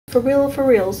For real, for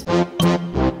reals.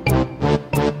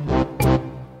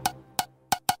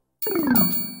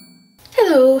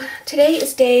 Hello, today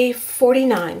is day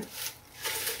 49.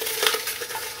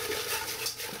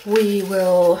 We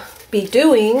will be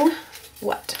doing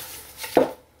what?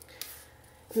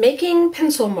 Making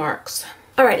pencil marks.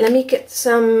 All right, let me get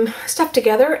some stuff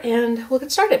together and we'll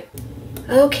get started.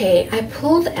 Okay, I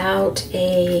pulled out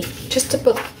just a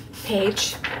book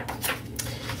page,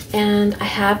 and I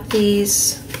have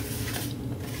these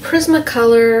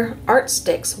Prismacolor Art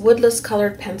Sticks woodless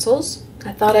colored pencils.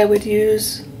 I thought I would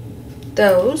use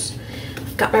those.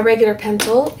 I've got my regular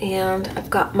pencil, and I've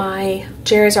got my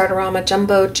Jerry's Artorama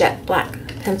Jumbo Jet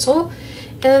Black pencil,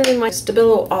 and then my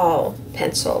Stabilo All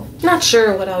pencil. Not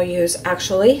sure what I'll use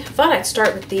actually. I thought I'd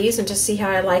start with these and just see how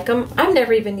I like them. I've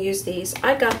never even used these.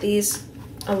 I got these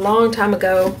a long time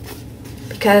ago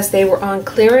because they were on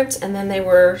clearance, and then they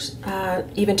were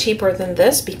even cheaper than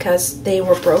this because they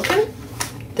were broken.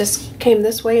 This came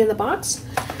this way in the box,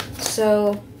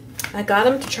 so I got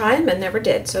them to try them and never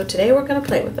did. So today we're going to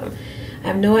play with them. I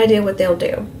have no idea what they'll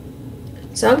do.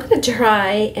 So I'm going to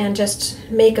try and just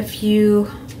make a few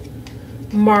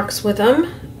marks with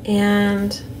them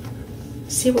and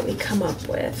see what we come up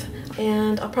with.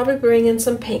 And I'll probably bring in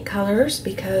some paint colors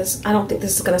because I don't think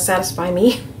this is going to satisfy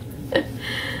me.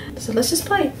 So let's just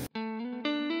play.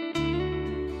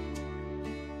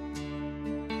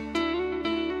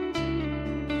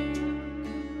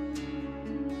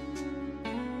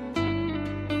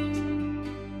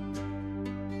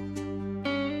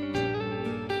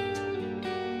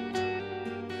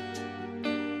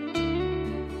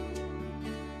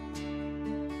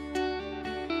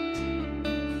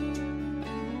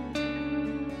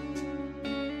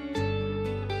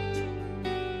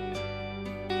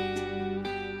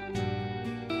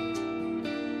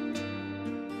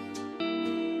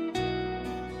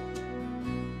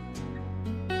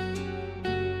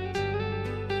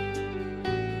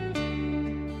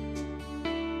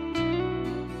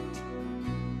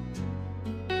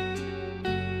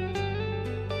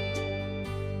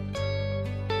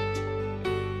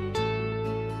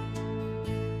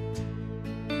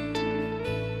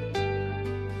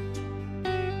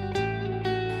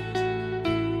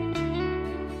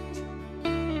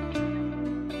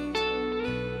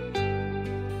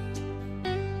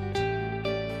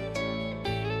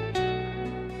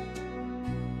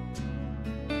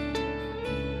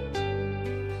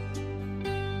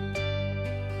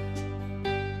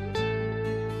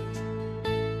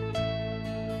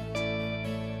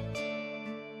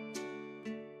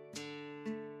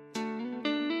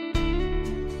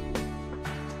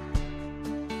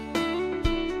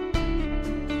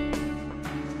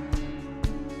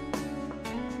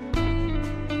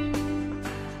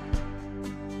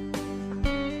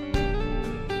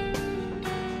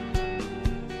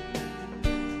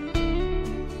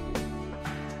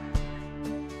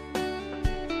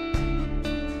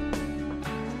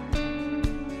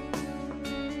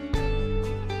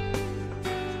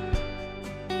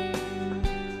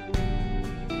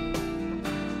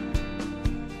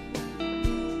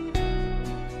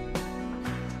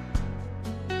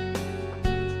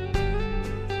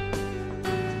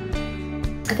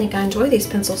 I think I enjoy these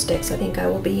pencil sticks. I think I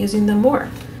will be using them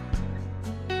more.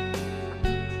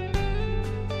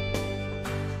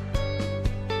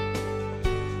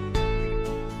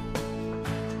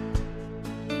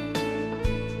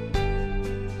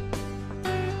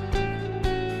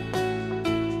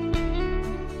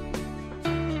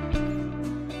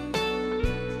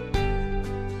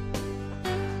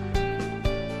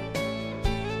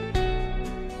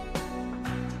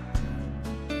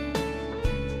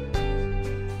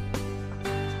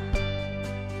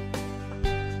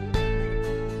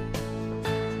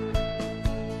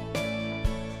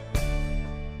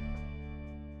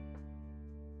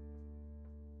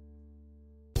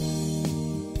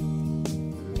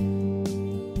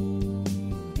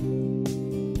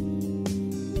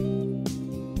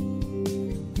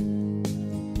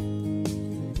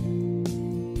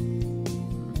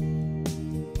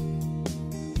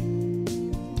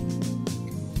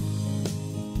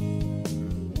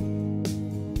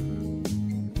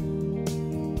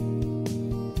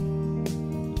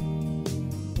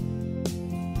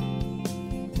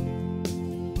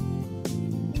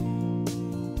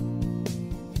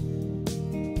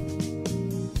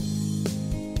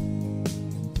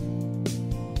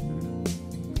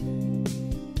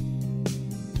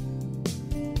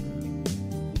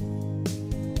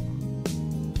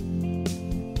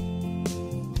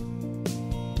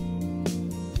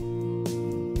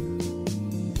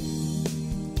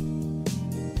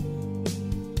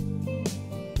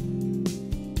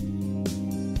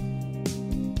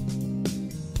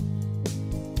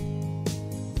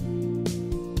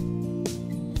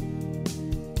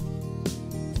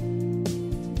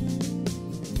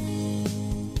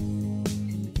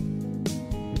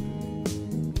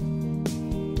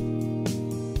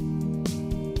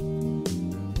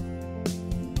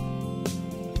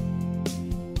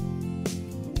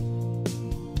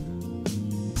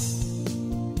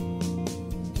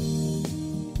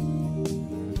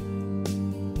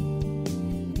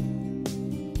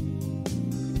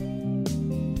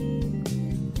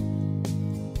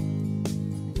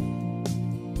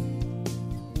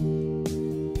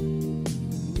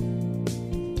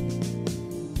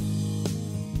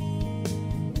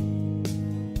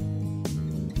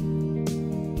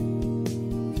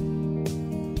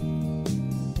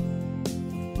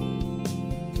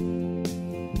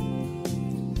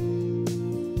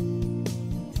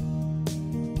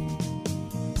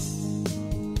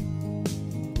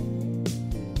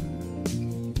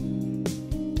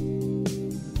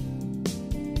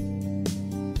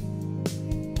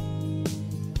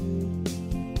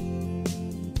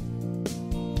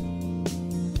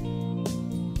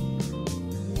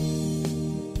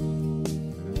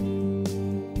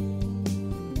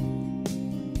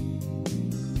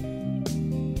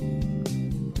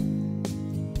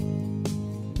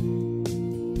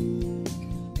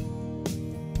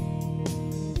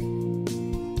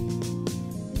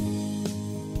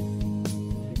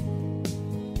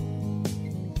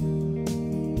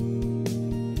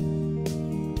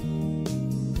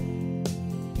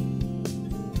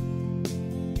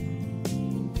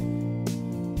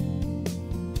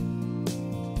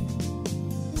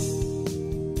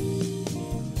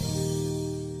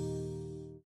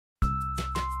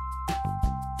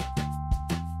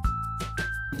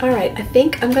 All right, I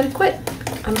think I'm gonna quit.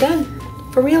 I'm done.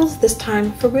 For reals this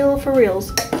time. For real, for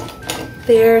reals.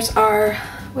 There's our,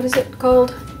 what is it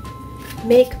called?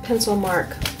 Make pencil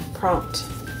mark prompt.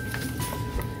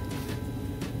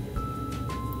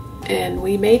 And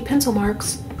we made pencil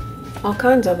marks, all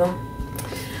kinds of them.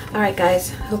 All right,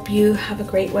 guys, hope you have a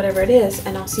great whatever it is,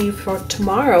 and I'll see you for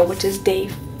tomorrow, which is day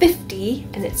 50,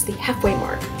 and it's the halfway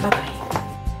mark. Bye-bye.